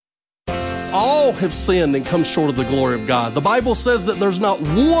all have sinned and come short of the glory of God. The Bible says that there's not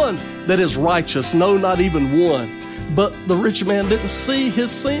one that is righteous, no, not even one. But the rich man didn't see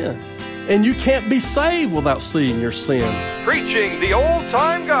his sin. And you can't be saved without seeing your sin. Preaching the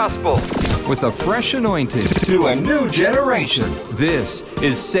old-time gospel with a fresh anointing to a new generation. This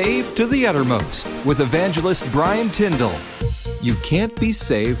is Saved to the Uttermost with evangelist Brian Tyndall. You can't be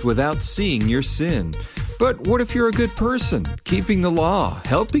saved without seeing your sin. But what if you're a good person, keeping the law,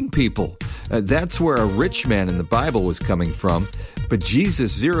 helping people? That's where a rich man in the Bible was coming from. But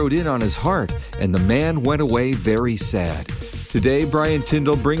Jesus zeroed in on his heart, and the man went away very sad. Today, Brian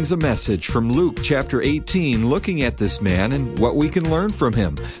Tyndall brings a message from Luke chapter 18, looking at this man and what we can learn from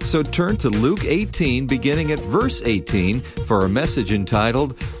him. So turn to Luke 18, beginning at verse 18, for a message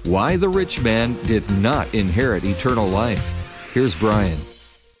entitled, Why the Rich Man Did Not Inherit Eternal Life. Here's Brian.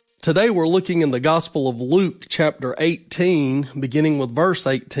 Today we're looking in the Gospel of Luke chapter 18, beginning with verse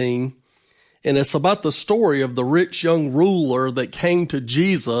 18. And it's about the story of the rich young ruler that came to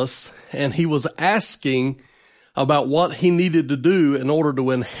Jesus, and he was asking about what he needed to do in order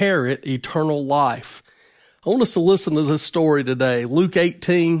to inherit eternal life. I want us to listen to this story today. Luke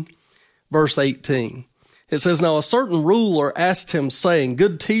 18, verse 18. It says, Now a certain ruler asked him, saying,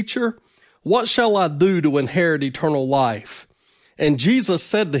 Good teacher, what shall I do to inherit eternal life? And Jesus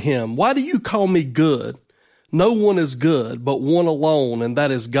said to him, Why do you call me good? No one is good, but one alone, and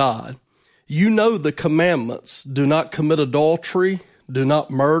that is God. You know the commandments. Do not commit adultery. Do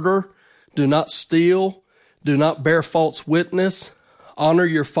not murder. Do not steal. Do not bear false witness. Honor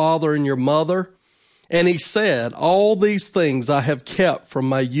your father and your mother. And he said, All these things I have kept from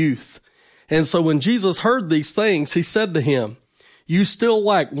my youth. And so when Jesus heard these things, he said to him, You still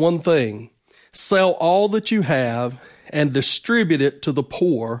lack one thing. Sell all that you have and distribute it to the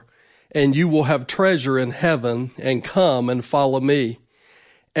poor, and you will have treasure in heaven, and come and follow me.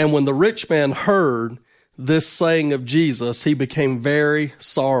 And when the rich man heard this saying of Jesus, he became very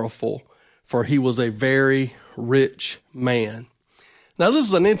sorrowful, for he was a very rich man. Now, this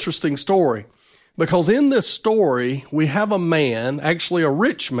is an interesting story, because in this story, we have a man, actually a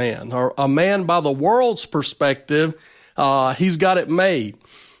rich man, or a man by the world's perspective. He's got it made.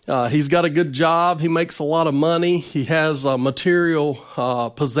 He's got a good job. He makes a lot of money. He has material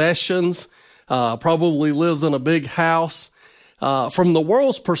possessions, probably lives in a big house. From the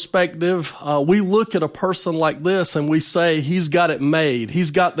world's perspective, we look at a person like this and we say, he's got it made.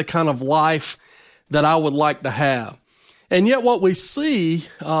 He's got the kind of life that I would like to have. And yet what we see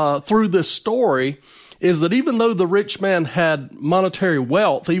through this story is that even though the rich man had monetary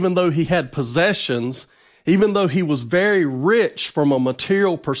wealth, even though he had possessions, even though he was very rich from a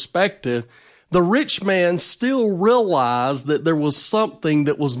material perspective, the rich man still realized that there was something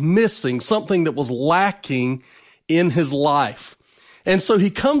that was missing, something that was lacking in his life. And so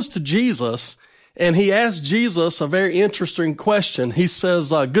he comes to Jesus and he asks Jesus a very interesting question. He says,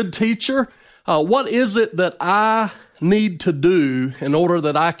 Good teacher, what is it that I need to do in order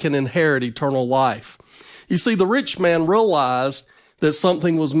that I can inherit eternal life? You see, the rich man realized that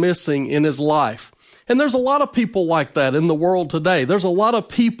something was missing in his life. And there's a lot of people like that in the world today. There's a lot of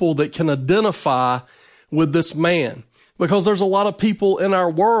people that can identify with this man, because there's a lot of people in our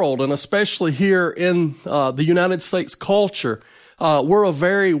world, and especially here in the United States culture, we're a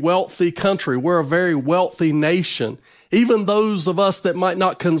very wealthy country. We're a very wealthy nation. Even those of us that might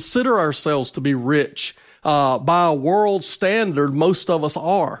not consider ourselves to be rich, by a world standard, most of us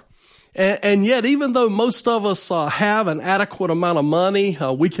are. And yet, even though most of us have an adequate amount of money,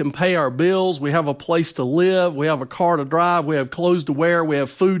 we can pay our bills, we have a place to live, we have a car to drive, we have clothes to wear, we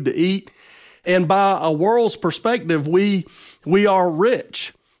have food to eat. And by a world's perspective, we are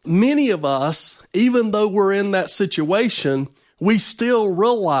rich. Many of us, even though we're in that situation, we still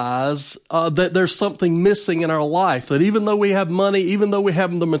realize that there's something missing in our life. That even though we have money, even though we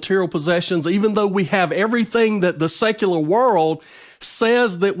have the material possessions, even though we have everything that the secular world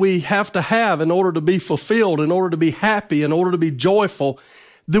says that we have to have in order to be fulfilled, in order to be happy, in order to be joyful,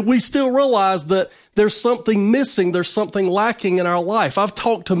 that we still realize that there's something missing, there's something lacking in our life. I've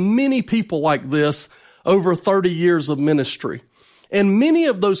talked to many people like this over 30 years of ministry. And many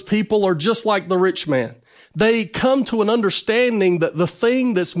of those people are just like the rich man. They come to an understanding that the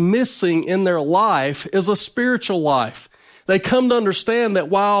thing that's missing in their life is a spiritual life. They come to understand that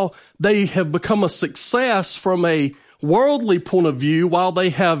while they have become a success from a worldly point of view, while they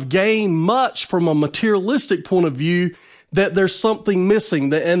have gained much from a materialistic point of view, that there's something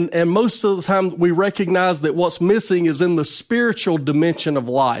missing. And most of the time we recognize that what's missing is in the spiritual dimension of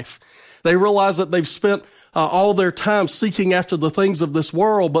life. They realize that they've spent all their time seeking after the things of this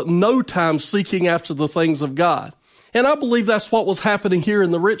world, but no time seeking after the things of God. And I believe that's what was happening here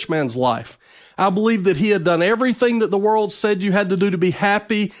in the rich man's life. I believe that he had done everything that the world said you had to do to be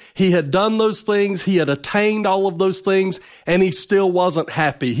happy. He had done those things. He had attained all of those things, and he still wasn't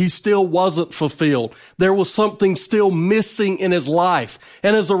happy. He still wasn't fulfilled. There was something still missing in his life.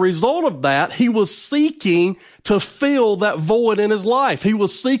 And as a result of that, he was seeking to fill that void in his life. He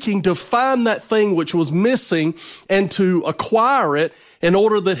was seeking to find that thing which was missing and to acquire it in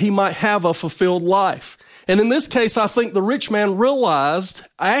order that he might have a fulfilled life. And in this case, I think the rich man realized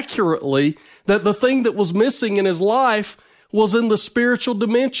accurately that the thing that was missing in his life was in the spiritual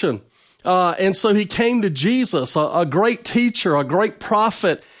dimension. And so he came to Jesus, a great teacher, a great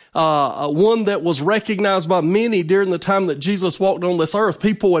prophet, one that was recognized by many during the time that Jesus walked on this earth.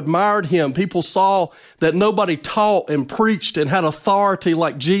 People admired him. People saw that nobody taught and preached and had authority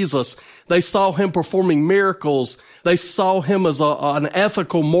like Jesus. They saw him performing miracles. They saw him as an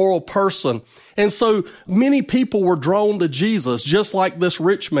ethical, moral person. And so many people were drawn to Jesus, just like this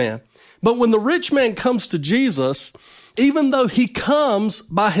rich man. But when the rich man comes to Jesus, even though he comes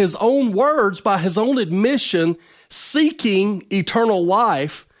by his own words, by his own admission, seeking eternal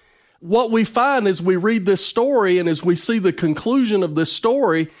life, what we find as we read this story and as we see the conclusion of this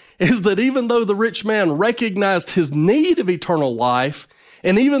story is that even though the rich man recognized his need of eternal life,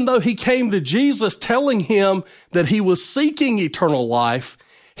 and even though he came to Jesus telling him that he was seeking eternal life,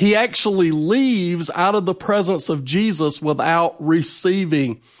 he actually leaves out of the presence of Jesus without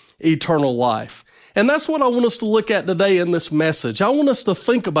receiving eternal life. And that's what I want us to look at today in this message. I want us to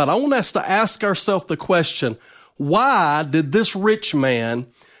think about it. I want us to ask ourselves the question, why did this rich man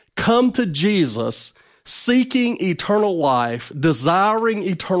come to Jesus seeking eternal life, desiring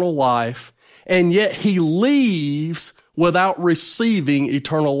eternal life, and yet he leaves without receiving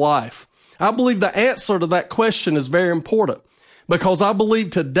eternal life? I believe the answer to that question is very important, because I believe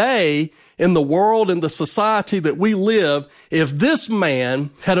today in the world, in the society that we live, if this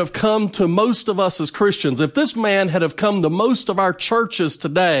man had have come to most of us as Christians, if this man had have come to most of our churches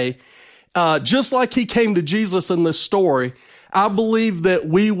today, just like he came to Jesus in this story, I believe that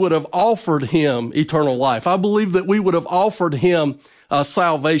we would have offered him eternal life. I believe that we would have offered him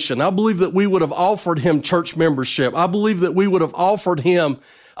salvation. I believe that we would have offered him church membership. I believe that we would have offered him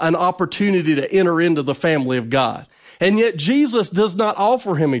an opportunity to enter into the family of God. And yet Jesus does not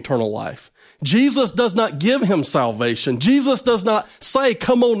offer him eternal life. Jesus does not give him salvation. Jesus does not say,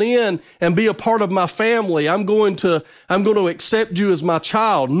 come on in and be a part of my family. I'm going to accept you as my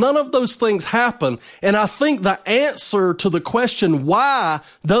child. None of those things happen. And I think the answer to the question, why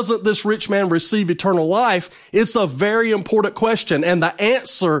doesn't this rich man receive eternal life? It's a very important question. And the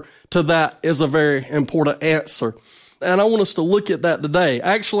answer to that is a very important answer. And I want us to look at that today.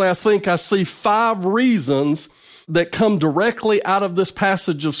 Actually, I think I see 5 reasons that come directly out of this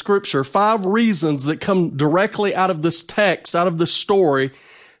passage of Scripture, 5 reasons that come directly out of this text, out of this story,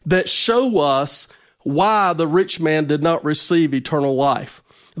 that show us why the rich man did not receive eternal life.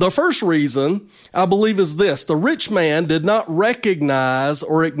 The first reason, I believe, is this: the rich man did not recognize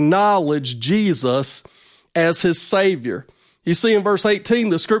or acknowledge Jesus as his Savior. You see, in verse 18,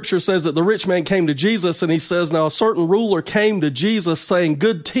 the Scripture says that the rich man came to Jesus, and he says, now a certain ruler came to Jesus saying,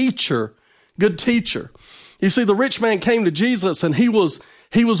 good teacher, good teacher. You see, the rich man came to Jesus, and he was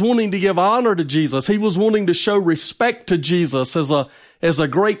wanting to give honor to Jesus. He was wanting to show respect to Jesus as a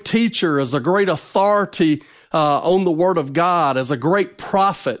great teacher, as a great authority on the Word of God, as a great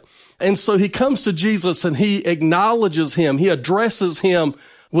prophet. And so he comes to Jesus and he acknowledges him. He addresses him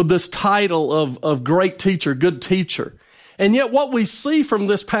with this title of great teacher, good teacher. And yet what we see from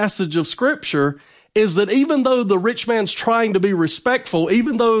this passage of Scripture is that even though the rich man's trying to be respectful,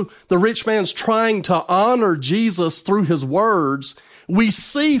 even though the rich man's trying to honor Jesus through his words, we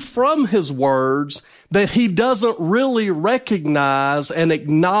see from his words that he doesn't really recognize and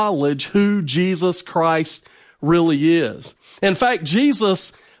acknowledge who Jesus Christ really is. In fact,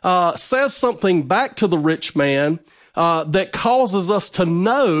 Jesus says something back to the rich man that causes us to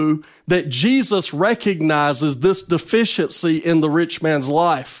know that Jesus recognizes this deficiency in the rich man's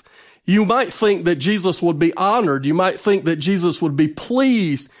life. You might think that Jesus would be honored. You might think that Jesus would be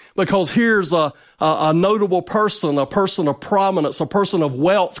pleased because here's a notable person, a person of prominence, a person of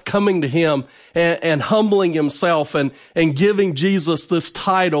wealth coming to him and humbling himself and giving Jesus this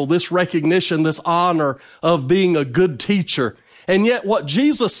title, this recognition, this honor of being a good teacher. And yet what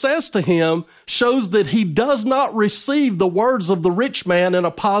Jesus says to him shows that he does not receive the words of the rich man in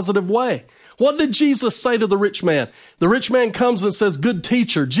a positive way. What did Jesus say to the rich man? The rich man comes and says, good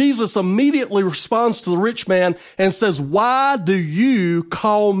teacher. Jesus immediately responds to the rich man and says, why do you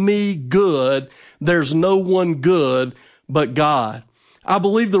call me good? There's no one good but God. I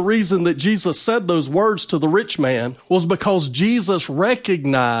believe the reason that Jesus said those words to the rich man was because Jesus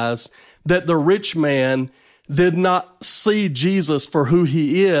recognized that the rich man did not see Jesus for who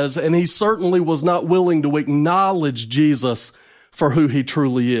he is, and he certainly was not willing to acknowledge Jesus for who he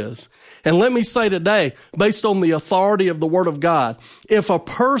truly is. And let me say today, based on the authority of the Word of God, if a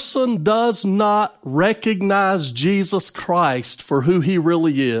person does not recognize Jesus Christ for who he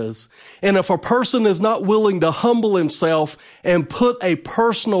really is, and if a person is not willing to humble himself and put a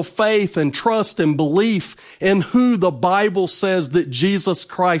personal faith and trust and belief in who the Bible says that Jesus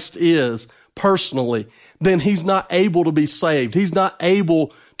Christ is personally, then he's not able to be saved. He's not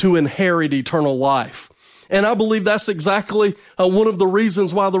able to inherit eternal life. And I believe that's exactly one of the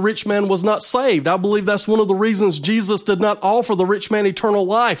reasons why the rich man was not saved. I believe that's one of the reasons Jesus did not offer the rich man eternal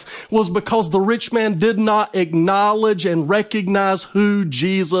life, was because the rich man did not acknowledge and recognize who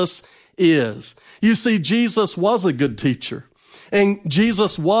Jesus is. You see, Jesus was a good teacher, and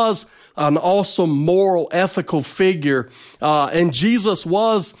Jesus was an awesome moral, ethical figure, and Jesus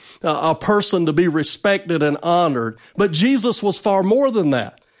was a person to be respected and honored. But Jesus was far more than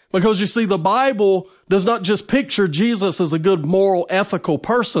that. Because you see, the Bible does not just picture Jesus as a good moral, ethical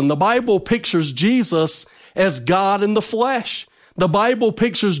person. The Bible pictures Jesus as God in the flesh. The Bible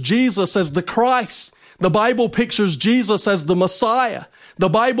pictures Jesus as the Christ. The Bible pictures Jesus as the Messiah. The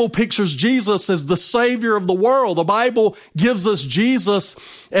Bible pictures Jesus as the Savior of the world. The Bible gives us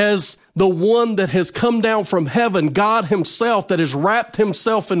Jesus as the one that has come down from heaven, God himself, that has wrapped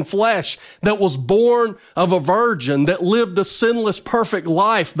himself in flesh, that was born of a virgin, that lived a sinless, perfect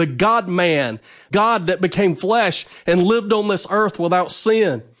life, the God-man, God that became flesh and lived on this earth without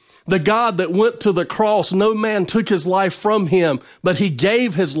sin. The God that went to the cross, no man took his life from him, but he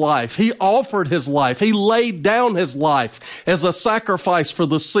gave his life. He offered his life. He laid down his life as a sacrifice for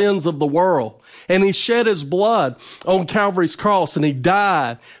the sins of the world. And he shed his blood on Calvary's cross, and he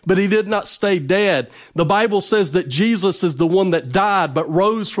died, but he did not stay dead. The Bible says that Jesus is the one that died but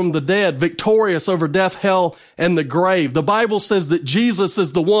rose from the dead, victorious over death, hell, and the grave. The Bible says that Jesus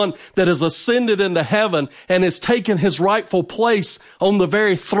is the one that has ascended into heaven and has taken his rightful place on the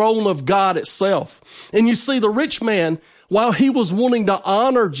very throne of God itself. And you see, the rich man, while he was wanting to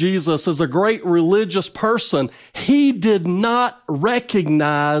honor Jesus as a great religious person, he did not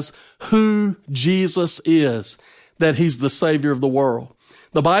recognize who Jesus is, that he's the Savior of the world.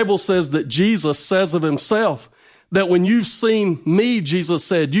 The Bible says that Jesus says of himself that when you've seen me, Jesus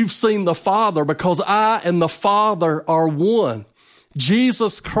said, you've seen the Father, because I and the Father are one.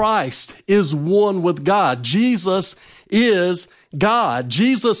 Jesus Christ is one with God. Jesus is God.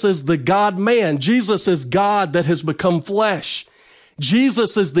 Jesus is the God-man. Jesus is God that has become flesh.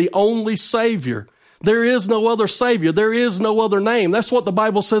 Jesus is the only Savior. There is no other Savior. There is no other name. That's what the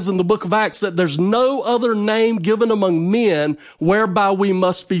Bible says in the book of Acts, that there's no other name given among men whereby we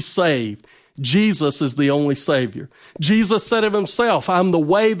must be saved. Jesus is the only Savior. Jesus said of himself, I'm the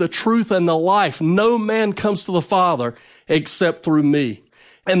way, the truth, and the life. No man comes to the Father except through me.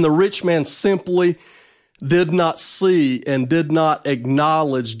 And the rich man simply did not see and did not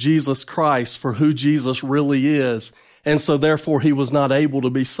acknowledge Jesus Christ for who Jesus really is. And so therefore he was not able to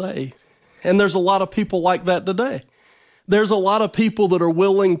be saved. And there's a lot of people like that today. There's a lot of people that are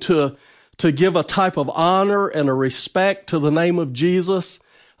willing to give a type of honor and a respect to the name of Jesus.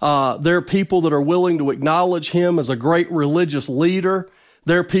 There are people that are willing to acknowledge him as a great religious leader.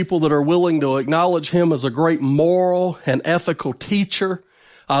 There are people that are willing to acknowledge him as a great moral and ethical teacher.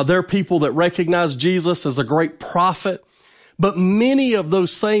 There are people that recognize Jesus as a great prophet. But many of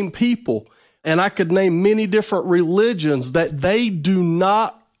those same people, and I could name many different religions, that they do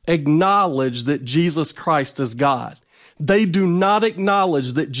not acknowledge that Jesus Christ is God. They do not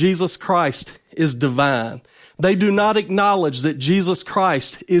acknowledge that Jesus Christ is divine. They do not acknowledge that Jesus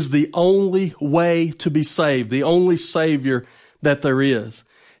Christ is the only way to be saved, the only Savior that there is.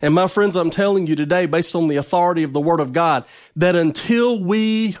 And my friends, I'm telling you today, based on the authority of the Word of God, that until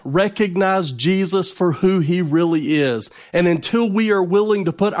we recognize Jesus for who he really is, and until we are willing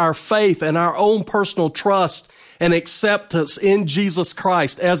to put our faith and our own personal trust and acceptance in Jesus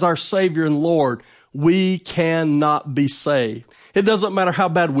Christ as our Savior and Lord, we cannot be saved. It doesn't matter how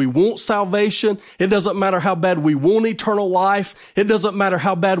bad we want salvation. It doesn't matter how bad we want eternal life. It doesn't matter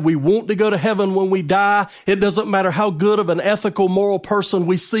how bad we want to go to heaven when we die. It doesn't matter how good of an ethical, moral person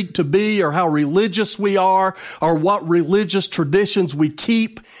we seek to be, or how religious we are, or what religious traditions we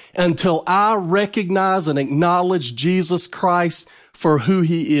keep, until I recognize and acknowledge Jesus Christ for who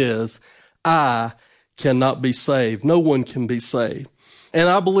he is, I cannot be saved. No one can be saved. And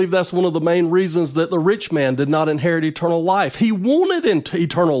I believe that's one of the main reasons that the rich man did not inherit eternal life. He wanted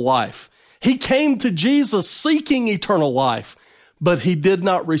eternal life. He came to Jesus seeking eternal life, but he did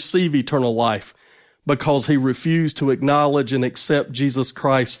not receive eternal life because he refused to acknowledge and accept Jesus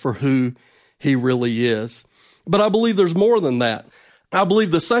Christ for who he really is. But I believe there's more than that. I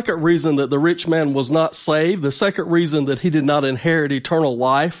believe the second reason that the rich man was not saved, the second reason that he did not inherit eternal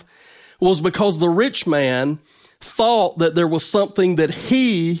life, was because the rich man thought that there was something that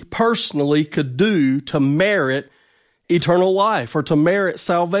he personally could do to merit eternal life or to merit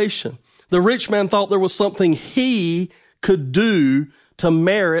salvation. The rich man thought there was something he could do to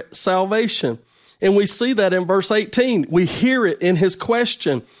merit salvation. And we see that in verse 18. We hear it in his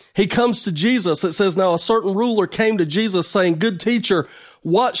question. He comes to Jesus. It says, now a certain ruler came to Jesus saying, good teacher,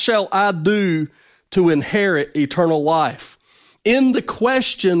 what shall I do to inherit eternal life? In the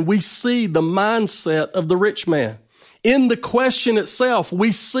question, we see the mindset of the rich man. In the question itself,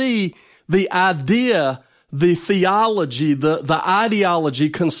 we see the idea, the theology, the ideology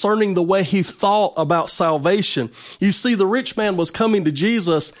concerning the way he thought about salvation. You see, the rich man was coming to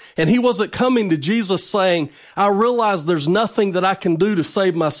Jesus, and he wasn't coming to Jesus saying, I realize there's nothing that I can do to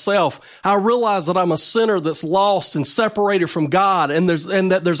save myself. I realize that I'm a sinner that's lost and separated from God, and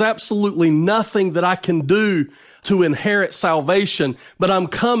that there's absolutely nothing that I can do to inherit salvation, but I'm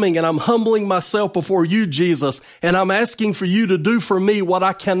coming and I'm humbling myself before you, Jesus, and I'm asking for you to do for me what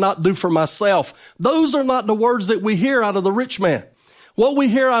I cannot do for myself. Those are not the words that we hear out of the rich man. What we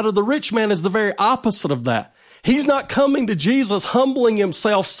hear out of the rich man is the very opposite of that. He's not coming to Jesus humbling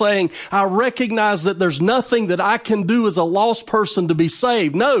himself saying, I recognize that there's nothing that I can do as a lost person to be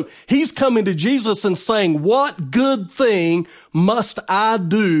saved. No, he's coming to Jesus and saying, what good thing must I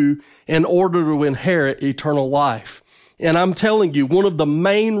do in order to inherit eternal life? And I'm telling you, one of the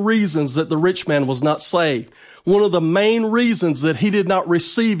main reasons that the rich man was not saved, one of the main reasons that he did not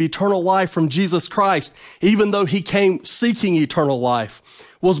receive eternal life from Jesus Christ, even though he came seeking eternal life,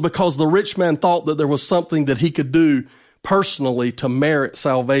 was because the rich man thought that there was something that he could do personally to merit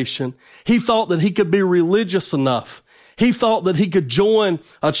salvation. He thought that he could be religious enough. He thought that he could join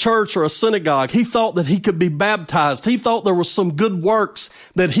a church or a synagogue. He thought that he could be baptized. He thought there was some good works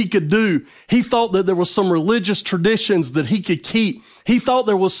that he could do. He thought that there was some religious traditions that he could keep. He thought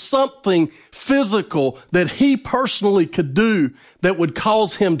there was something physical that he personally could do that would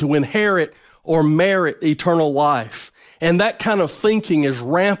cause him to inherit or merit eternal life. And that kind of thinking is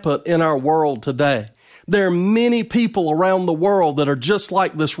rampant in our world today. There are many people around the world that are just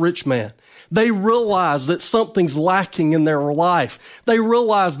like this rich man. They realize that something's lacking in their life. They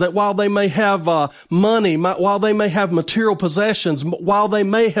realize that while they may have money, while they may have material possessions, while they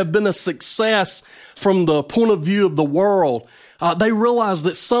may have been a success from the point of view of the world, they realize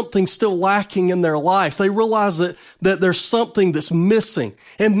that something's still lacking in their life. They realize that there's something that's missing.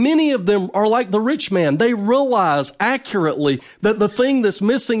 And many of them are like the rich man. They realize accurately that the thing that's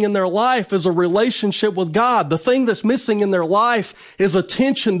missing in their life is a relationship with God. The thing that's missing in their life is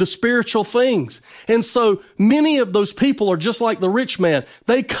attention to spiritual things. And so many of those people are just like the rich man.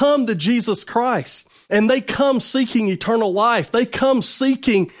 They come to Jesus Christ. And they come seeking eternal life. They come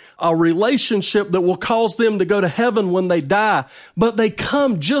seeking a relationship that will cause them to go to heaven when they die. But they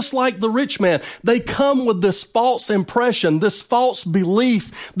come just like the rich man. They come with this false impression, this false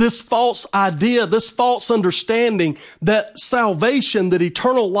belief, this false idea, this false understanding that salvation, that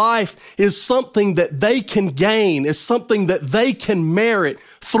eternal life is something that they can gain, is something that they can merit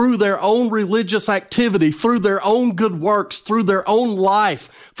through their own religious activity, through their own good works, through their own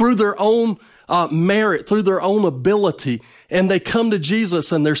life, through their own merit, through their own ability. And they come to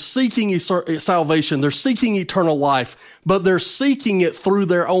Jesus and they're seeking salvation. They're seeking eternal life, but they're seeking it through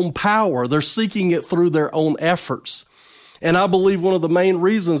their own power. They're seeking it through their own efforts. And I believe one of the main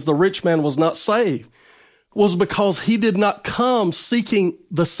reasons the rich man was not saved was because he did not come seeking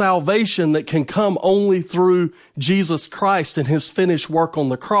the salvation that can come only through Jesus Christ and his finished work on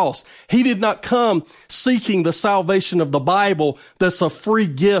the cross. He did not come seeking the salvation of the Bible that's a free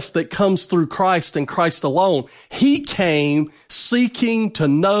gift that comes through Christ and Christ alone. He came seeking to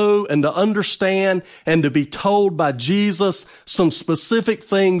know and to understand and to be told by Jesus some specific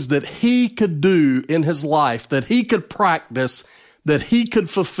things that he could do in his life, that he could practice, that he could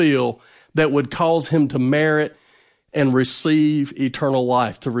fulfill, that would cause him to merit and receive eternal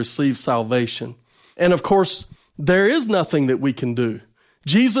life, to receive salvation. And of course, there is nothing that we can do.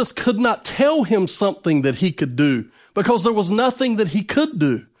 Jesus could not tell him something that he could do because there was nothing that he could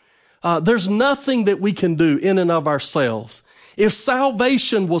do. There's nothing that we can do in and of ourselves. If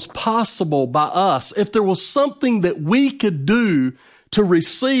salvation was possible by us, if there was something that we could do to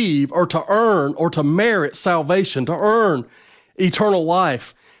receive or to earn or to merit salvation, to earn eternal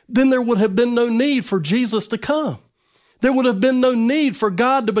life, then there would have been no need for Jesus to come. There would have been no need for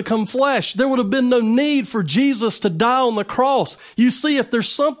God to become flesh. There would have been no need for Jesus to die on the cross. You see, if there's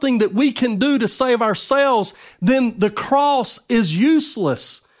something that we can do to save ourselves, then the cross is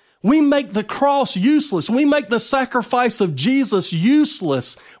useless. We make the cross useless. We make the sacrifice of Jesus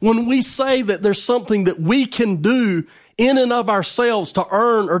useless when we say that there's something that we can do in and of ourselves to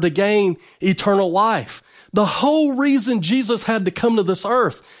earn or to gain eternal life. The whole reason Jesus had to come to this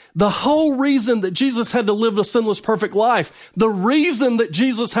earth, the whole reason that Jesus had to live a sinless, perfect life, the reason that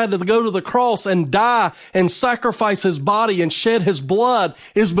Jesus had to go to the cross and die and sacrifice his body and shed his blood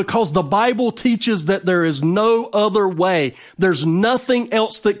is because the Bible teaches that there is no other way. There's nothing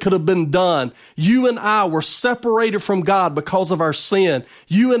else that could have been done. You and I were separated from God because of our sin.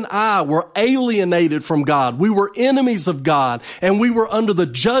 You and I were alienated from God. We were enemies of God, and we were under the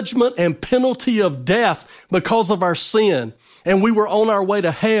judgment and penalty of death because of our sin. And we were on our way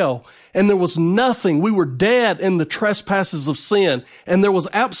to hell, and there was nothing. We were dead in the trespasses of sin, and there was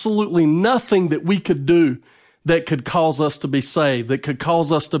absolutely nothing that we could do that could cause us to be saved, that could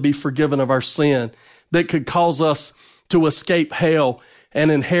cause us to be forgiven of our sin, that could cause us to escape hell and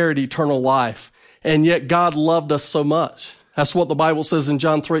inherit eternal life. And yet God loved us so much. That's what the Bible says in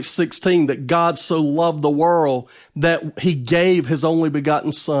John 3:16, that God so loved the world that he gave his only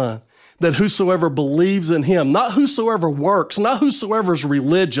begotten Son, that whosoever believes in him, not whosoever works, not whosoever is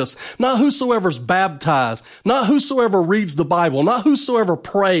religious, not whosoever is baptized, not whosoever reads the Bible, not whosoever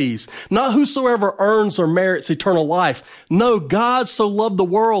prays, not whosoever earns or merits eternal life. No, God so loved the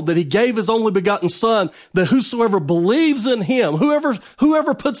world that he gave his only begotten Son, that whosoever believes in him,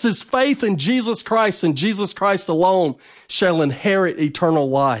 whoever puts his faith in Jesus Christ and Jesus Christ alone shall inherit eternal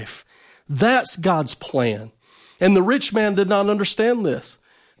life. That's God's plan. And the rich man did not understand this.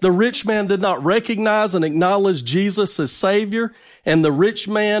 The rich man did not recognize and acknowledge Jesus as Savior, and the rich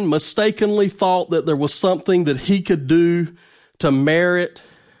man mistakenly thought that there was something that he could do to merit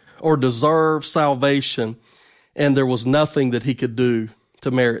or deserve salvation, and there was nothing that he could do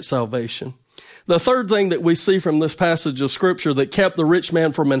to merit salvation. The third thing that we see from this passage of Scripture that kept the rich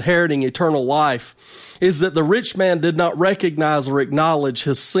man from inheriting eternal life is that the rich man did not recognize or acknowledge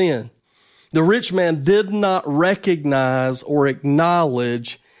his sin. The rich man did not recognize or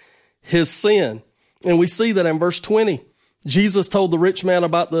acknowledge his sin. And we see that in verse 20. Jesus told the rich man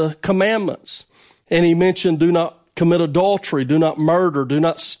about the commandments. And he mentioned, do not commit adultery, do not murder, do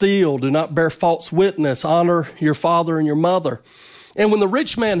not steal, do not bear false witness, honor your father and your mother. And when the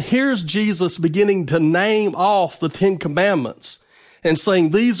rich man hears Jesus beginning to name off the 10 commandments and saying,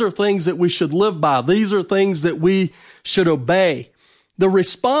 these are things that we should live by, these are things that we should obey, the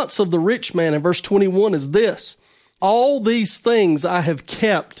response of the rich man in verse 21 is this: all these things I have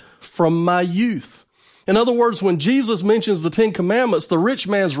kept from my youth. In other words, when Jesus mentions the 10 commandments, the rich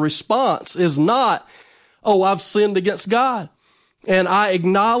man's response is not, oh, I've sinned against God, and I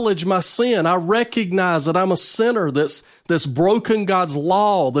acknowledge my sin. I recognize that I'm a sinner that's broken God's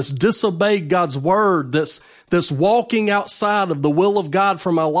law, that's disobeyed God's word, that's walking outside of the will of God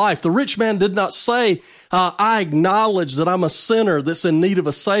for my life. The rich man did not say, I acknowledge that I'm a sinner that's in need of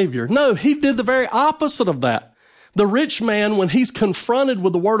a Savior. No, he did the very opposite of that. The rich man, when he's confronted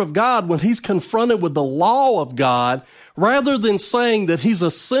with the Word of God, when he's confronted with the law of God, rather than saying that he's a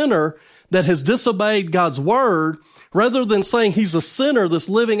sinner that has disobeyed God's Word, rather than saying he's a sinner that's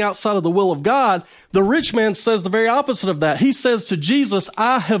living outside of the will of God, the rich man says the very opposite of that. He says to Jesus,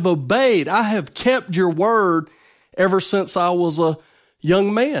 I have obeyed, I have kept your word ever since I was a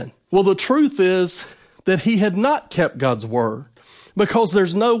young man. Well, the truth is that he had not kept God's word, because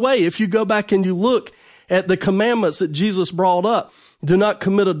there's no way, if you go back and you look at the commandments that Jesus brought up, do not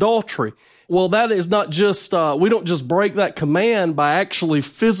commit adultery. Well, that is not just, we don't just break that command by actually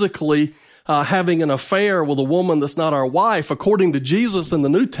physically having an affair with a woman that's not our wife. According to Jesus in the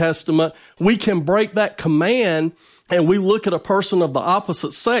New Testament, we can break that command, and we look at a person of the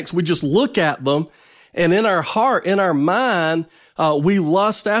opposite sex. We just look at them, and in our heart, in our mind, we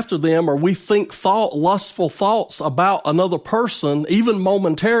lust after them, or we think lustful thoughts about another person, even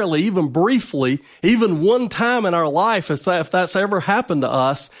momentarily, even briefly, even one time in our life, if that's ever happened to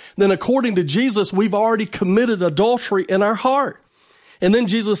us, then according to Jesus, we've already committed adultery in our heart. And then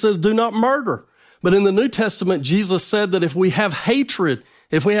Jesus says, do not murder. But in the New Testament, Jesus said that if we have hatred,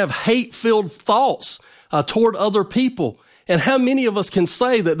 if we have hate-filled thoughts toward other people, and how many of us can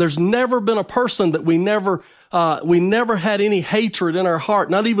say that there's never been a person that we never had any hatred in our heart,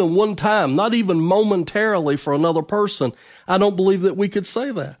 not even one time, not even momentarily for another person? I don't believe that we could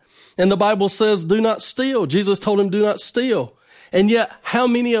say that. And the Bible says, do not steal. Jesus told him, do not steal. And yet, how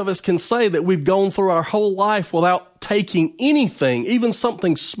many of us can say that we've gone through our whole life without taking anything, even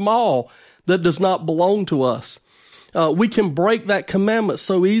something small, that does not belong to us? We can break that commandment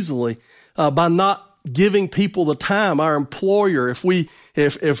so easily by not giving people the time. Our employer,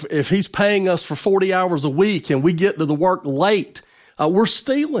 if he's paying us for 40 hours a week and we get to the work late, we're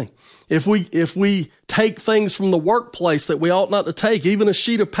stealing. If we take things from the workplace that we ought not to take, even a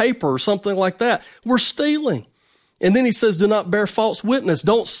sheet of paper or something like that, we're stealing. And then he says, do not bear false witness.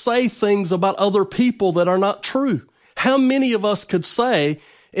 Don't say things about other people that are not true. How many of us could say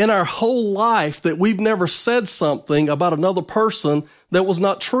in our whole life that we've never said something about another person that was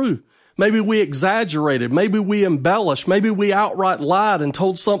not true? Maybe we exaggerated. Maybe we embellished. Maybe we outright lied and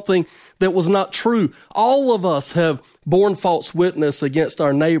told something that was not true. All of us have borne false witness against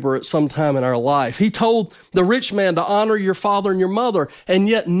our neighbor at some time in our life. He told the rich man to honor your father and your mother, and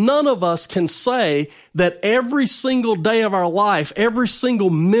yet none of us can say that every single day of our life, every single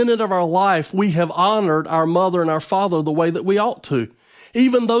minute of our life, we have honored our mother and our father the way that we ought to.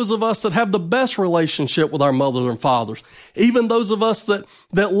 Even those of us that have the best relationship with our mothers and fathers, even those of us that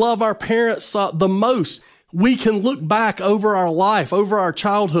love our parents the most, we can look back over our life, over our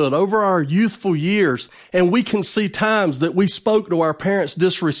childhood, over our youthful years, and we can see times that we spoke to our parents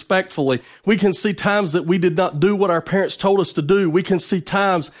disrespectfully. We can see times that we did not do what our parents told us to do. We can see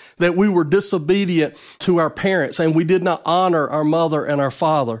times that we were disobedient to our parents and we did not honor our mother and our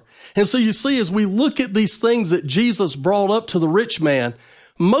father. And so you see, as we look at these things that Jesus brought up to the rich man,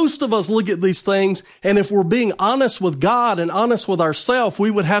 most of us look at these things, and if we're being honest with God and honest with ourselves, we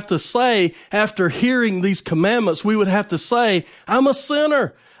would have to say, after hearing these commandments, we would have to say, I'm a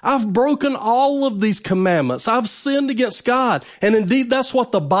sinner. I've broken all of these commandments. I've sinned against God. And indeed, that's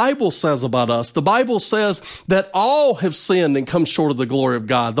what the Bible says about us. The Bible says that all have sinned and come short of the glory of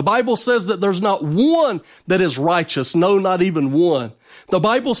God. The Bible says that there's not one that is righteous. No, not even one. The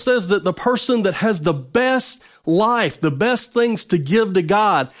Bible says that the person that has the best life, the best things to give to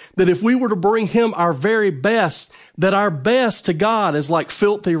God, that if we were to bring him our very best, that our best to God is like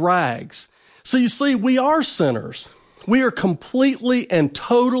filthy rags. So you see, we are sinners. We are completely and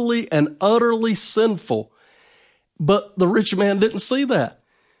totally and utterly sinful. But the rich man didn't see that.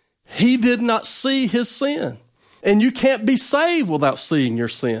 He did not see his sin. And you can't be saved without seeing your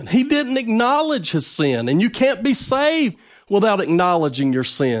sin. He didn't acknowledge his sin, and you can't be saved without acknowledging your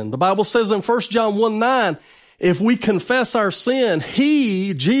sin. The Bible says in 1 John 1:9, if we confess our sin,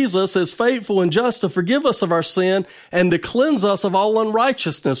 he, Jesus, is faithful and just to forgive us of our sin and to cleanse us of all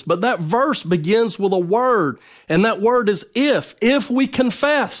unrighteousness. But that verse begins with a word, and that word is if. If we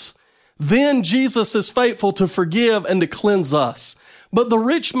confess, then Jesus is faithful to forgive and to cleanse us. But the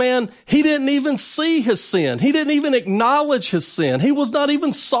rich man, he didn't even see his sin. He didn't even acknowledge his sin. He was not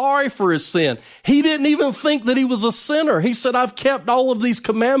even sorry for his sin. He didn't even think that he was a sinner. He said, I've kept all of these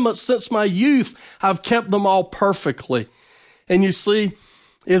commandments since my youth. I've kept them all perfectly. And you see,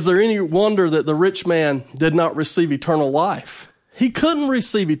 is there any wonder that the rich man did not receive eternal life? He couldn't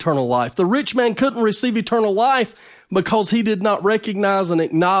receive eternal life. The rich man couldn't receive eternal life because he did not recognize and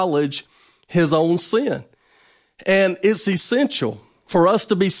acknowledge his own sin. And it's essential. For us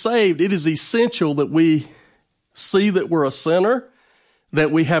to be saved, it is essential that we see that we're a sinner,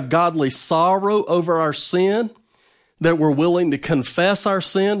 that we have godly sorrow over our sin, that we're willing to confess our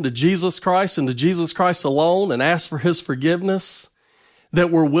sin to Jesus Christ and to Jesus Christ alone and ask for his forgiveness, that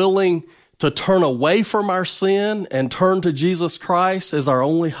we're willing to turn away from our sin and turn to Jesus Christ as our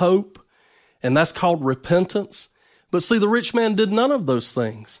only hope, and that's called repentance. But see, the rich man did none of those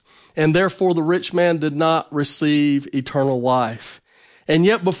things, and therefore the rich man did not receive eternal life. And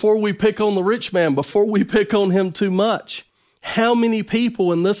yet before we pick on the rich man, before we pick on him too much, how many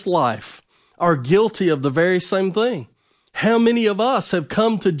people in this life are guilty of the very same thing? How many of us have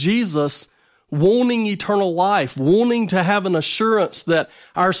come to Jesus wanting eternal life, wanting to have an assurance that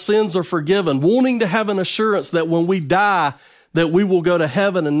our sins are forgiven, wanting to have an assurance that when we die, that we will go to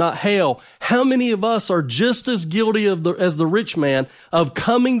heaven and not hell? How many of us are just as guilty as the rich man of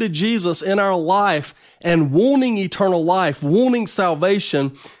coming to Jesus in our life and wanting eternal life, wanting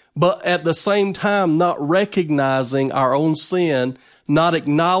salvation, but at the same time not recognizing our own sin, not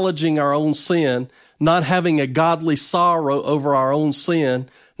acknowledging our own sin, not having a godly sorrow over our own sin,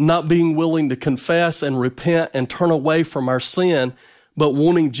 not being willing to confess and repent and turn away from our sin, but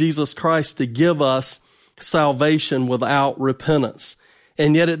wanting Jesus Christ to give us salvation without repentance.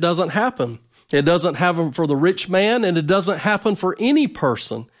 And yet it doesn't happen. It doesn't happen for the rich man, and it doesn't happen for any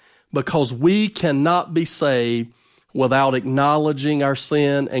person, because we cannot be saved without acknowledging our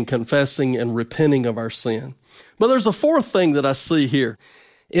sin and confessing and repenting of our sin. But there's a fourth thing that I see here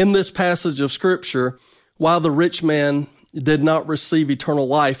in this passage of Scripture, why the rich man did not receive eternal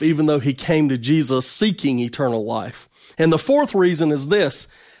life, even though he came to Jesus seeking eternal life. And the fourth reason is this: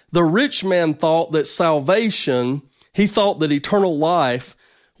 the rich man thought that salvation He thought that eternal life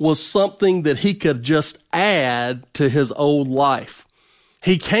was something that he could just add to his old life.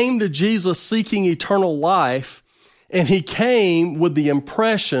 He came to Jesus seeking eternal life, and he came with the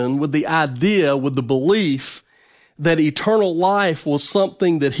impression, with the idea, with the belief that eternal life was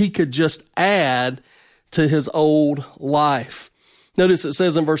something that he could just add to his old life. Notice it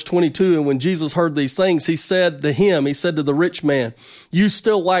says in verse 22, and when Jesus heard these things, he said to the rich man, you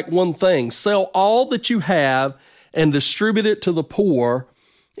still lack one thing. Sell all that you have and distribute it to the poor,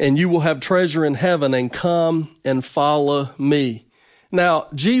 and you will have treasure in heaven, and come and follow me. Now,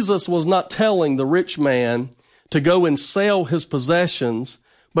 Jesus was not telling the rich man to go and sell his possessions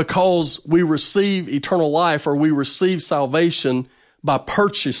because we receive eternal life or we receive salvation by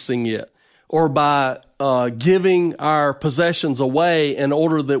purchasing it or by giving our possessions away in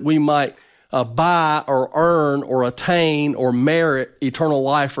order that we might buy or earn or attain or merit eternal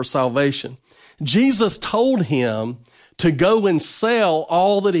life or salvation. Jesus told him to go and sell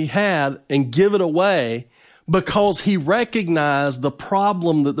all that he had and give it away because he recognized the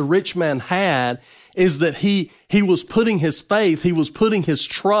problem that the rich man had is that he was putting his faith, he was putting his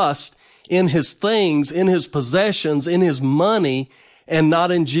trust in his things, in his possessions, in his money, and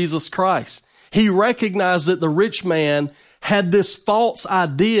not in Jesus Christ. He recognized that the rich man had this false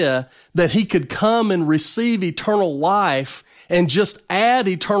idea that he could come and receive eternal life and just add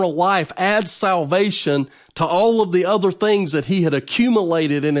eternal life, add salvation to all of the other things that he had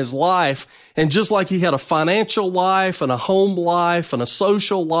accumulated in his life. And just like he had a financial life and a home life and a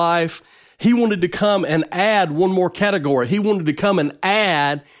social life, he wanted to come and add one more category. He wanted to come and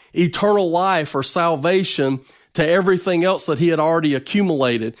add eternal life or salvation to everything else that he had already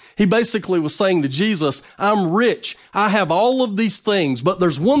accumulated. He basically was saying to Jesus, I'm rich. I have all of these things, but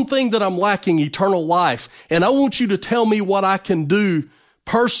there's one thing that I'm lacking, eternal life. And I want you to tell me what I can do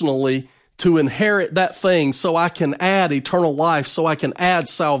personally to inherit that thing so I can add eternal life, so I can add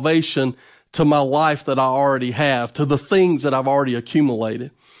salvation to my life that I already have, to the things that I've already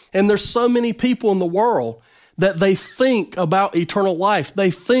accumulated. And there's so many people in the world that they think about eternal life.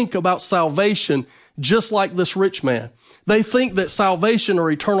 They think about salvation just like this rich man. They think that salvation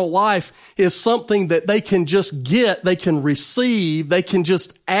or eternal life is something that they can just get, they can receive, they can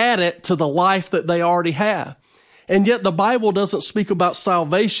just add it to the life that they already have. And yet the Bible doesn't speak about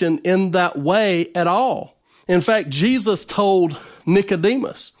salvation in that way at all. In fact, Jesus told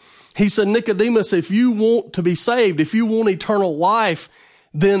Nicodemus, he said, Nicodemus, if you want to be saved, if you want eternal life,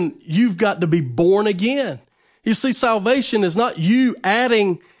 then you've got to be born again. You see, salvation is not you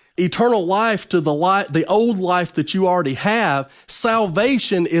adding eternal life to the old life that you already have.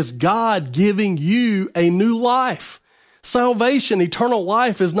 Salvation is God giving you a new life. Salvation, eternal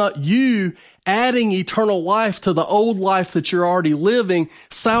life, is not you adding eternal life to the old life that you're already living.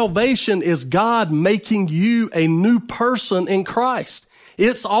 Salvation is God making you a new person in Christ.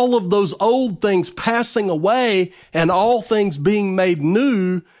 It's all of those old things passing away and all things being made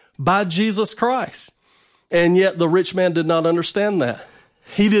new by Jesus Christ. And yet the rich man did not understand that.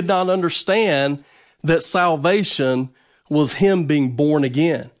 He did not understand that salvation was him being born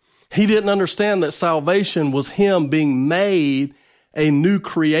again. He didn't understand that salvation was him being made a new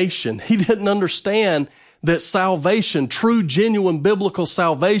creation. He didn't understand that salvation, true, genuine biblical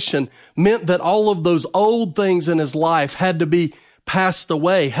salvation, meant that all of those old things in his life had to be passed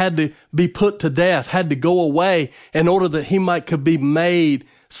away, had to be put to death, had to go away in order that he could be made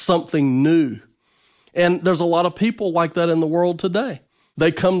something new. And there's a lot of people like that in the world today.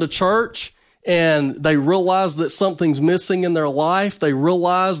 They come to church and they realize that something's missing in their life. They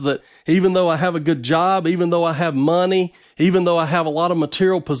realize that even though I have a good job, even though I have money, even though I have a lot of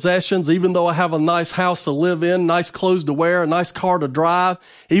material possessions, even though I have a nice house to live in, nice clothes to wear, a nice car to drive,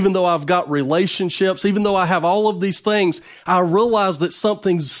 even though I've got relationships, even though I have all of these things, I realize that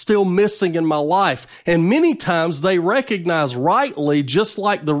something's still missing in my life. And many times they recognize rightly, just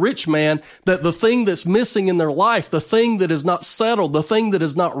like the rich man, that the thing that's missing in their life, the thing that is not settled, the thing that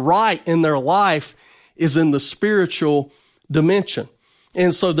is not right in their life is in the spiritual dimension.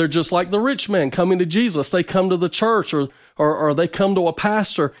 And so they're just like the rich man coming to Jesus. They come to the church or they come to a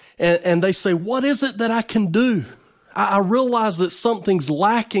pastor and they say, what is it that I can do? I realize that something's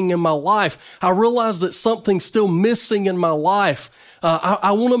lacking in my life. I realize that something's still missing in my life.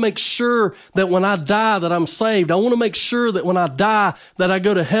 I want to make sure that when I die that I'm saved. I want to make sure that when I die that I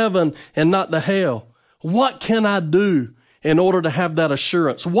go to heaven and not to hell. What can I do in order to have that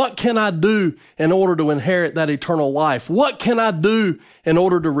assurance? What can I do in order to inherit that eternal life? What can I do in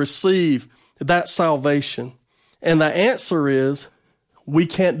order to receive that salvation? And the answer is, we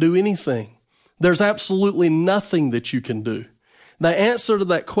can't do anything. There's absolutely nothing that you can do. The answer to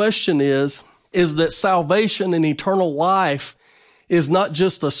that question is, is that salvation and eternal life is not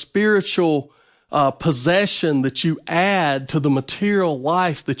just a spiritual possession that you add to the material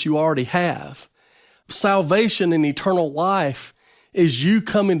life that you already have. Salvation and eternal life is you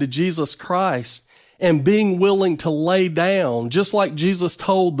coming to Jesus Christ and being willing to lay down, just like Jesus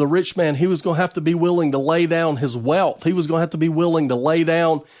told the rich man he was going to have to be willing to lay down his wealth. He was going to have to be willing to lay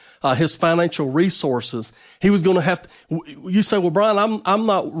down his financial resources. He was going to have to, you say, well, Brian, I'm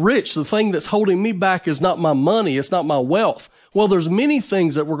not rich. The thing that's holding me back is not my money. It's not my wealth. Well, there's many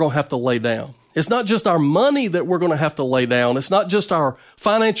things that we're going to have to lay down. It's not just our money that we're going to have to lay down. It's not just our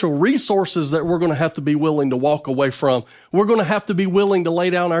financial resources that we're going to have to be willing to walk away from. We're going to have to be willing to lay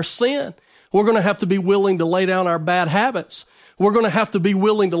down our sin. We're going to have to be willing to lay down our bad habits. We're going to have to be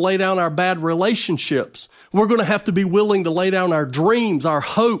willing to lay down our bad relationships. We're going to have to be willing to lay down our dreams, our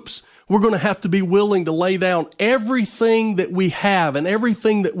hopes. We're going to have to be willing to lay down everything that we have and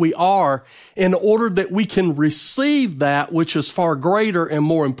everything that we are in order that we can receive that which is far greater and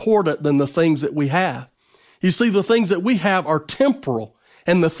more important than the things that we have. You see, the things that we have are temporal,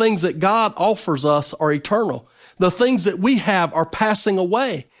 and the things that God offers us are eternal. The things that we have are passing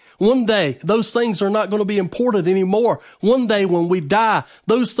away. One day, those things are not going to be important anymore. One day when we die,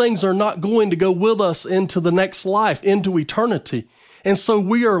 those things are not going to go with us into the next life, into eternity. And so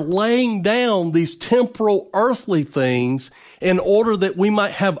we are laying down these temporal earthly things in order that we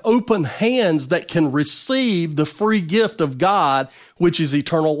might have open hands that can receive the free gift of God, which is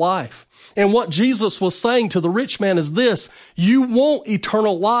eternal life. And what Jesus was saying to the rich man is this: you want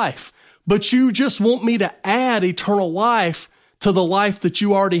eternal life, but you just want me to add eternal life to the life that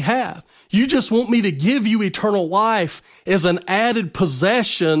you already have. You just want me to give you eternal life as an added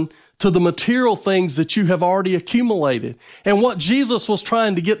possession to the material things that you have already accumulated. And what Jesus was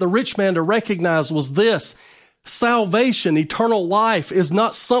trying to get the rich man to recognize was this: salvation, eternal life, is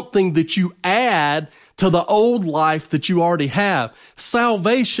not something that you add to the old life that you already have.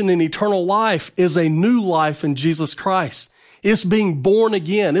 Salvation and eternal life is a new life in Jesus Christ. It's being born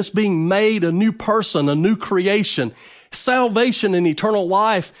again. It's being made a new person, a new creation. Salvation and eternal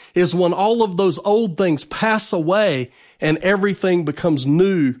life is when all of those old things pass away and everything becomes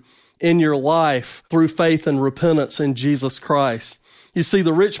new in your life through faith and repentance in Jesus Christ. You see,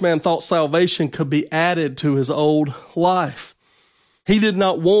 the rich man thought salvation could be added to his old life. He did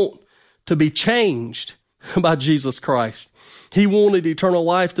not want to be changed by Jesus Christ. He wanted eternal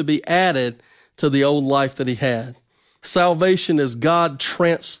life to be added to the old life that he had. Salvation is God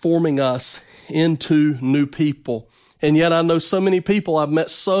transforming us into new people. And yet I know so many people, I've met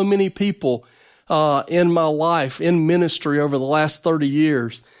so many people in my life, in ministry over the last 30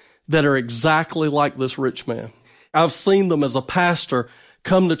 years that are exactly like this rich man. I've seen them as a pastor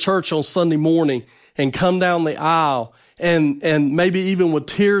come to church on Sunday morning and come down the aisle and maybe even with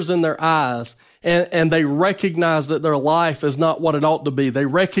tears in their eyes. And they recognize that their life is not what it ought to be. They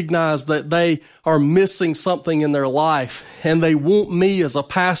recognize that they are missing something in their life. And they want me as a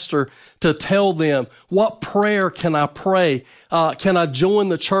pastor to tell them, what prayer can I pray? Can I join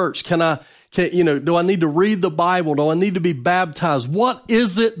the church? Do I need to read the Bible? Do I need to be baptized? What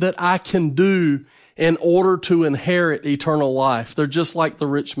is it that I can do in order to inherit eternal life? They're just like the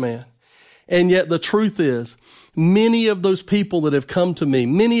rich man. And yet the truth is, many of those people that have come to me,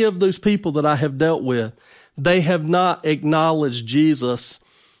 many of those people that I have dealt with, they have not acknowledged Jesus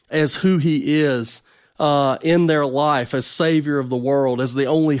as who he is in their life, as Savior of the world, as the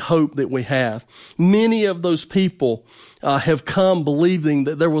only hope that we have. Many of those people have come believing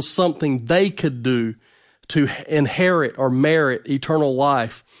that there was something they could do to inherit or merit eternal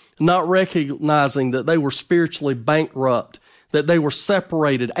life, not recognizing that they were spiritually bankrupt, that they were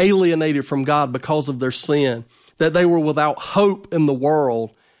separated, alienated from God because of their sin, that they were without hope in the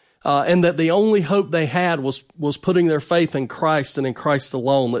world, and that the only hope they had was putting their faith in Christ and in Christ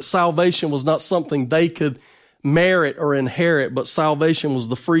alone, that salvation was not something they could merit or inherit, but salvation was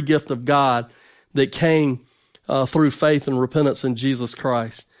the free gift of God that came through faith and repentance in Jesus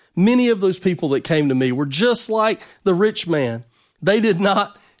Christ. Many of those people that came to me were just like the rich man. They did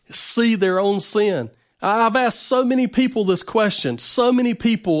not see their own sin. I've asked so many people this question, so many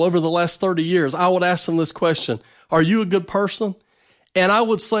people over the last 30 years. I would ask them this question: are you a good person? And I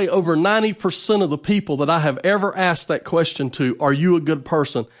would say over 90% of the people that I have ever asked that question to, are you a good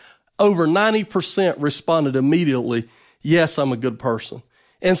person? Over 90% responded immediately, yes, I'm a good person.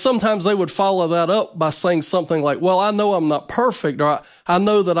 And sometimes they would follow that up by saying something like, well, I know I'm not perfect, or I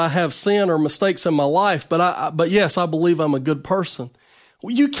know that I have sin or mistakes in my life, but yes, I believe I'm a good person.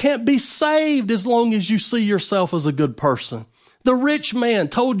 You can't be saved as long as you see yourself as a good person. The rich man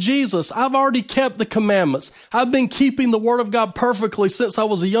told Jesus, I've already kept the commandments. I've been keeping the word of God perfectly since I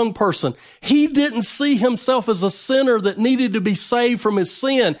was a young person. He didn't see himself as a sinner that needed to be saved from his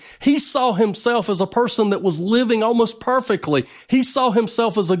sin. He saw himself as a person that was living almost perfectly. He saw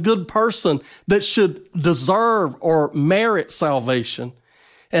himself as a good person that should deserve or merit salvation.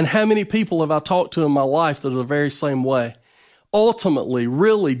 And how many people have I talked to in my life that are the very same way? Ultimately,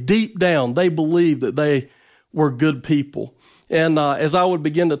 really deep down, they believe that they were good people. And as I would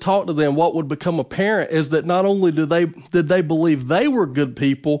begin to talk to them, what would become apparent is that not only did they believe they were good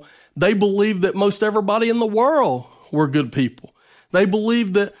people, they believed that most everybody in the world were good people. They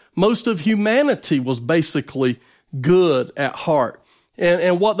believed that most of humanity was basically good at heart.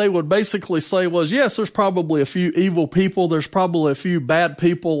 And what they would basically say was, yes, there's probably a few evil people. There's probably a few bad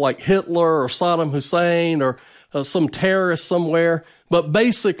people like Hitler or Saddam Hussein or some terrorist somewhere. But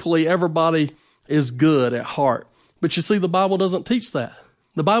basically, everybody is good at heart. But you see, the Bible doesn't teach that.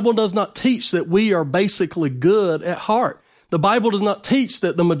 The Bible does not teach that we are basically good at heart. The Bible does not teach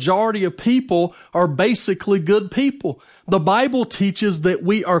that the majority of people are basically good people. The Bible teaches that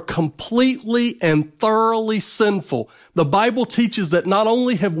we are completely and thoroughly sinful. The Bible teaches that not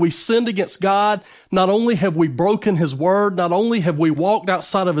only have we sinned against God, not only have we broken His word, not only have we walked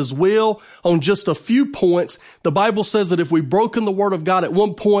outside of His will on just a few points, the Bible says that if we've broken the word of God at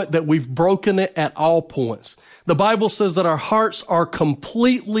one point, that we've broken it at all points. The Bible says that our hearts are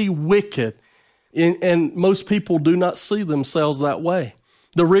completely wicked. And most people do not see themselves that way.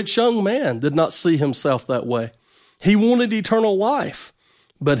 The rich young man did not see himself that way. He wanted eternal life,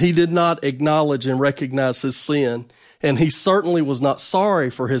 but he did not acknowledge and recognize his sin. And he certainly was not sorry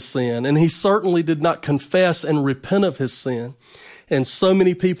for his sin. And he certainly did not confess and repent of his sin. And so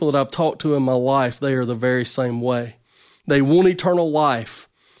many people that I've talked to in my life, they are the very same way. They want eternal life,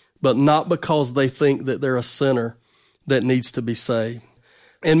 but not because they think that they're a sinner that needs to be saved.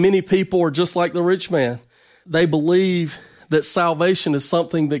 And many people are just like the rich man. They believe that salvation is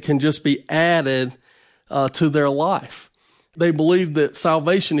something that can just be added to their life. They believe that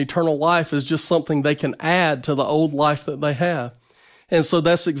salvation, eternal life, is just something they can add to the old life that they have. And so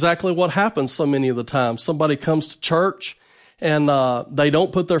that's exactly what happens so many of the time. Somebody comes to church and they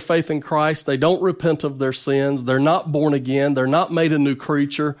don't put their faith in Christ. They don't repent of their sins. They're not born again. They're not made a new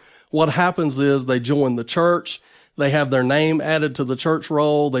creature. What happens is they join the church. They have their name added to the church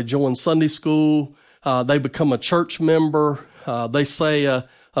roll. They join Sunday school. They become a church member. They say a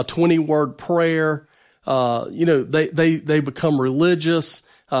 20-word prayer. They become religious.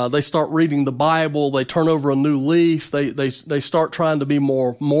 They start reading the Bible. They turn over a new leaf. They start trying to be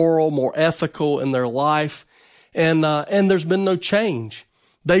more moral, more ethical in their life. And there's been no change.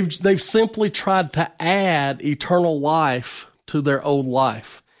 They've simply tried to add eternal life to their old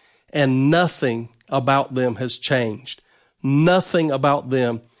life, and nothing about them has changed. Nothing about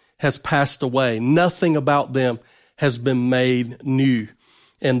them has passed away. Nothing about them has been made new.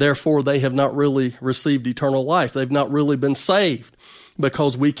 And therefore, they have not really received eternal life. They've not really been saved,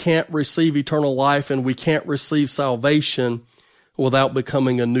 because we can't receive eternal life and we can't receive salvation without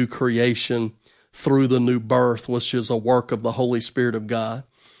becoming a new creation through the new birth, which is a work of the Holy Spirit of God.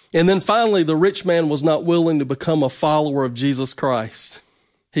 And then finally, the rich man was not willing to become a follower of Jesus Christ.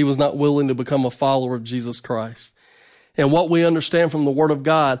 He was not willing to become a follower of Jesus Christ. And what we understand from the Word of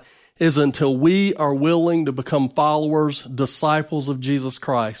God is until we are willing to become followers, disciples of Jesus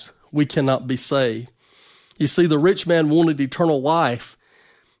Christ, we cannot be saved. You see, the rich man wanted eternal life,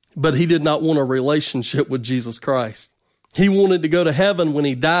 but he did not want a relationship with Jesus Christ. He wanted to go to heaven when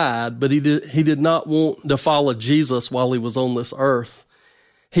he died, but he did not want to follow Jesus while he was on this earth.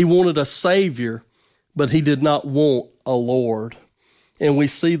 He wanted a Savior, but he did not want a Lord. And we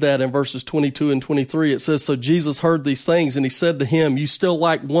see that in verses 22 and 23. It says, so Jesus heard these things, and he said to him, you still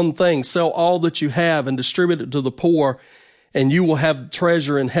lack one thing. Sell all that you have and distribute it to the poor, and you will have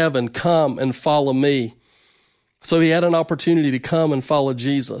treasure in heaven. Come and follow me. So he had an opportunity to come and follow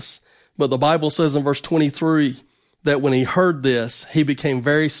Jesus. But the Bible says in verse 23 that when he heard this, he became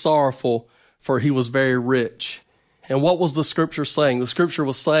very sorrowful, for he was very rich. And what was the scripture saying? The scripture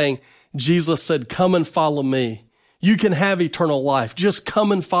was saying, Jesus said, come and follow me. You can have eternal life. Just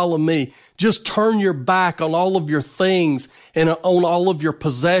come and follow me. Just turn your back on all of your things and on all of your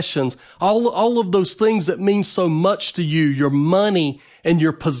possessions, all of those things that mean so much to you, your money and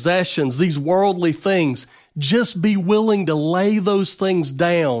your possessions, these worldly things. Just be willing to lay those things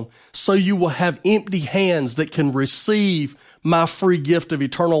down so you will have empty hands that can receive my free gift of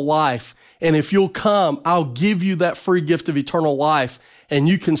eternal life. And if you'll come, I'll give you that free gift of eternal life, and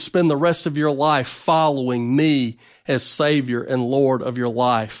you can spend the rest of your life following me as Savior and Lord of your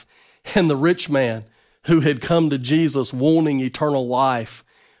life. And the rich man who had come to Jesus wanting eternal life,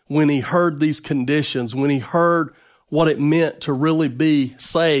 when he heard these conditions, when he heard what it meant to really be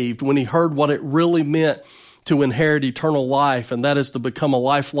saved, when he heard what it really meant to inherit eternal life, and that is to become a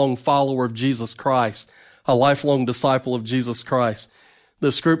lifelong follower of Jesus Christ, a lifelong disciple of Jesus Christ,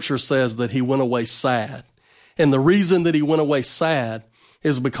 the scripture says that he went away sad. And the reason that he went away sad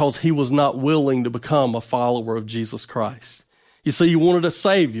is because he was not willing to become a follower of Jesus Christ. You see, he wanted a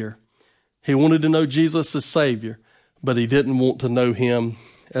Savior. He wanted to know Jesus as Savior, but he didn't want to know him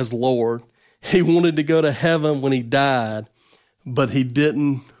as Lord. He wanted to go to heaven when he died, but he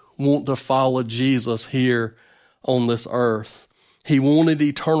didn't want to follow Jesus here on this earth. He wanted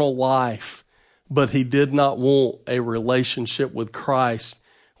eternal life, but he did not want a relationship with Christ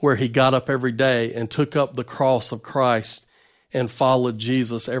where he got up every day and took up the cross of Christ and followed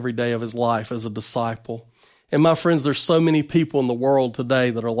Jesus every day of his life as a disciple. And my friends, there's so many people in the world today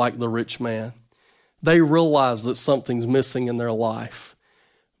that are like the rich man. They realize that something's missing in their life,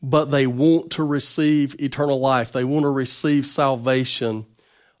 but they want to receive eternal life. They want to receive salvation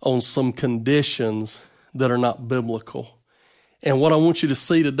on some conditions that are not biblical. And what I want you to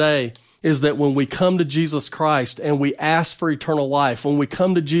see today is that when we come to Jesus Christ and we ask for eternal life, when we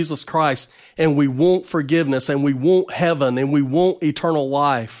come to Jesus Christ and we want forgiveness and we want heaven and we want eternal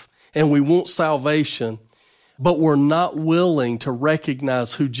life and we want salvation, but we're not willing to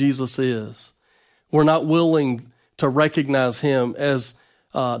recognize who Jesus is. We're not willing to recognize him as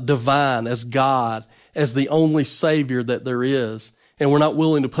divine, as God, as the only Savior that there is. And we're not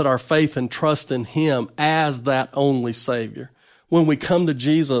willing to put our faith and trust in him as that only Savior. When we come to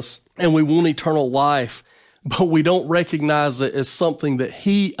Jesus and we want eternal life, but we don't recognize it as something that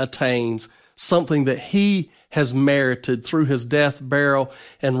he attains, something that he has merited through his death, burial,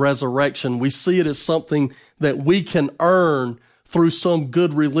 and resurrection. We see it as something that we can earn through some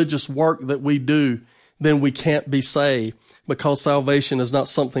good religious work that we do, then we can't be saved, because salvation is not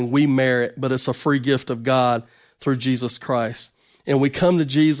something we merit, but it's a free gift of God through Jesus Christ. And we come to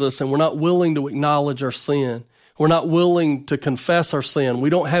Jesus and we're not willing to acknowledge our sin. We're not willing to confess our sin. We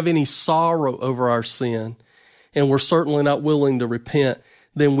don't have any sorrow over our sin. And we're certainly not willing to repent.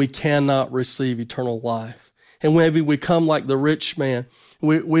 Then we cannot receive eternal life. And maybe we come like the rich man.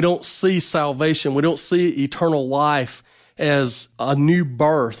 We don't see salvation. We don't see eternal life as a new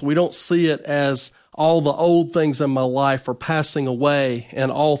birth. We don't see it as all the old things in my life are passing away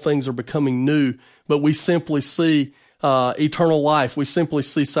and all things are becoming new. But we simply see eternal life. We simply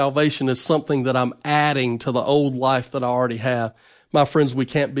see salvation as something that I'm adding to the old life that I already have. My friends, we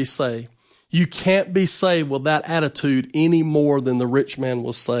can't be saved. You can't be saved with that attitude any more than the rich man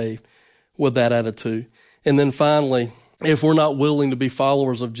was saved with that attitude. And then finally, if we're not willing to be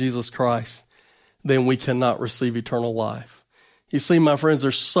followers of Jesus Christ, then we cannot receive eternal life. You see, my friends,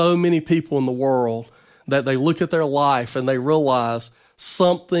 there's so many people in the world that they look at their life and they realize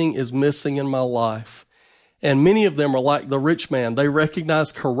something is missing in my life. And many of them are like the rich man. They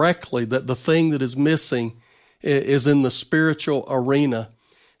recognize correctly that the thing that is missing is in the spiritual arena.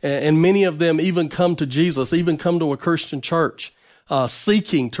 And many of them even come to Jesus, even come to a Christian church,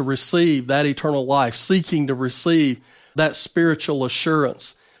 seeking to receive that eternal life, seeking to receive that spiritual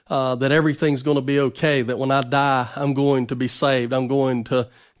assurance that everything's going to be okay, that when I die, I'm going to be saved. I'm going to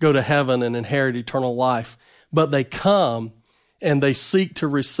go to heaven and inherit eternal life. But they come and they seek to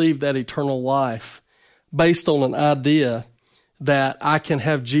receive that eternal life based on an idea that I can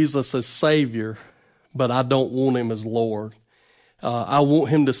have Jesus as Savior, but I don't want him as Lord. I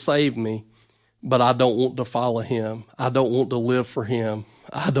want him to save me, but I don't want to follow him. I don't want to live for him.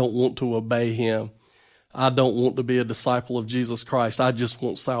 I don't want to obey him. I don't want to be a disciple of Jesus Christ. I just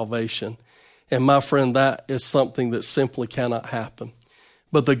want salvation. And my friend, that is something that simply cannot happen.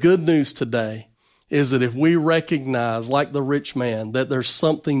 But the good news today is that if we recognize, like the rich man, that there's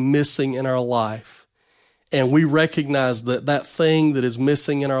something missing in our life, and we recognize that that thing that is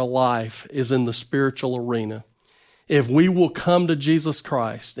missing in our life is in the spiritual arena, if we will come to Jesus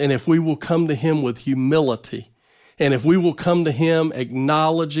Christ, and if we will come to him with humility, and if we will come to him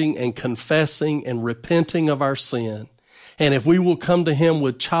acknowledging and confessing and repenting of our sin, and if we will come to him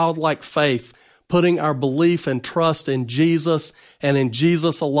with childlike faith, putting our belief and trust in Jesus and in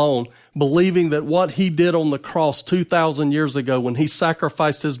Jesus alone, believing that what he did on the cross 2,000 years ago when he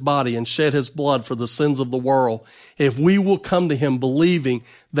sacrificed his body and shed his blood for the sins of the world, if we will come to him believing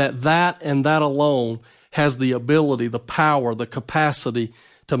that that and that alone has the ability, the power, the capacity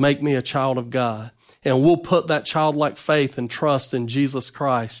to make me a child of God, and we'll put that childlike faith and trust in Jesus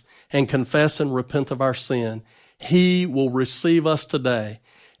Christ and confess and repent of our sin, he will receive us today.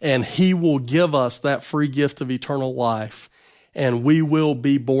 And he will give us that free gift of eternal life, and we will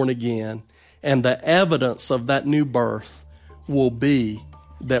be born again. And the evidence of that new birth will be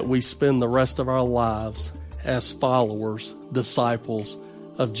that we spend the rest of our lives as followers, disciples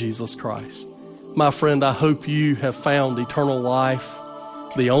of Jesus Christ. My friend, I hope you have found eternal life,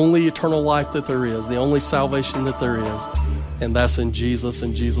 the only eternal life that there is, the only salvation that there is, and that's in Jesus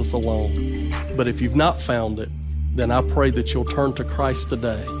and Jesus alone. But if you've not found it, then I pray that you'll turn to Christ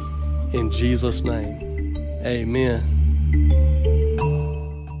today. In Jesus' name, amen.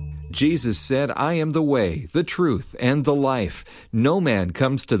 Jesus said, I am the way, the truth, and the life. No man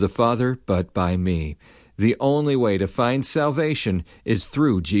comes to the Father but by me. The only way to find salvation is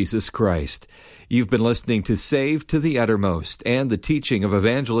through Jesus Christ. You've been listening to Saved to the Uttermost and the teaching of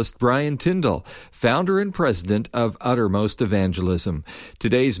evangelist Brian Tyndall, founder and president of Uttermost Evangelism.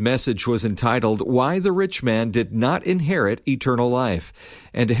 Today's message was entitled, Why the Rich Man Did Not Inherit Eternal Life.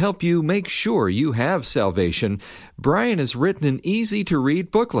 And to help you make sure you have salvation, Brian has written an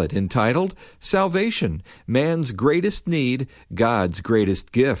easy-to-read booklet entitled, Salvation, Man's Greatest Need, God's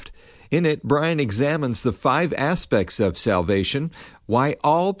Greatest Gift. In it, Brian examines the 5 aspects of salvation, why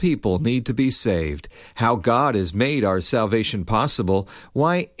all people need to be saved, how God has made our salvation possible,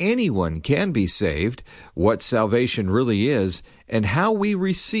 why anyone can be saved, what salvation really is, and how we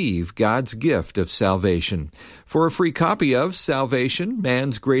receive God's gift of salvation. For a free copy of Salvation,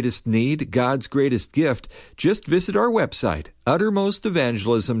 Man's Greatest Need, God's Greatest Gift, just visit our website,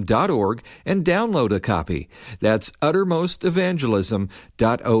 uttermostevangelism.org, and download a copy. That's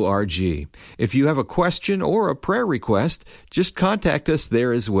uttermostevangelism.org. If you have a question or a prayer request, just contact us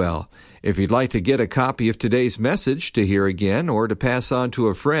there as well. If you'd like to get a copy of today's message to hear again or to pass on to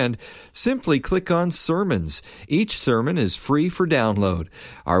a friend, simply click on Sermons. Each sermon is free for download.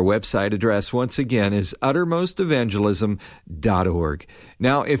 Our website address, once again, is uttermostevangelism.org.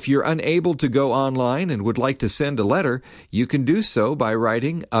 Now, if you're unable to go online and would like to send a letter, you can do so by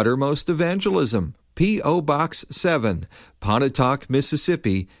writing Uttermost Evangelism, P.O. Box 7, Pontotoc,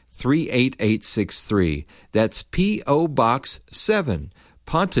 Mississippi, 38863. That's P.O. Box 7,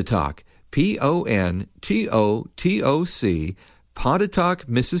 Pontotoc, Pontotoc, Pontotoc,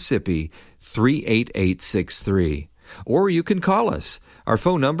 Mississippi, 38863. Or you can call us. Our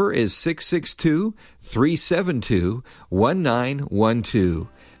phone number is 662-372-1912.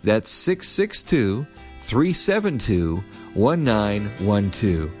 That's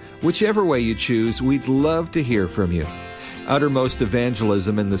 662-372-1912. Whichever way you choose, we'd love to hear from you. Uttermost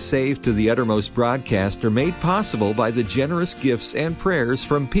Evangelism and the Saved to the Uttermost broadcast are made possible by the generous gifts and prayers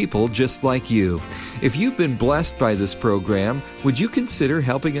from people just like you. If you've been blessed by this program, would you consider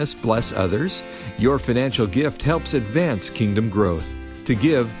helping us bless others? Your financial gift helps advance kingdom growth. To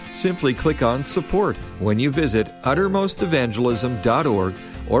give, simply click on Support when you visit uttermostevangelism.org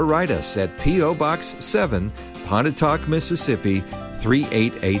or write us at P.O. Box 7, Pontotoc, Mississippi,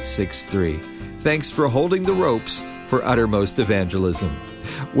 38863. Thanks for holding the ropes for Uttermost Evangelism.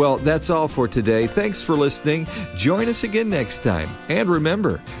 Well, that's all for today. Thanks for listening. Join us again next time. And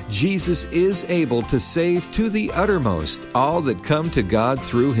remember, Jesus is able to save to the uttermost all that come to God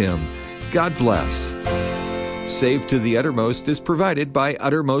through Him. God bless. Saved to the Uttermost is provided by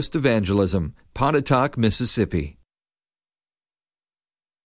Uttermost Evangelism, Pontotoc, Mississippi.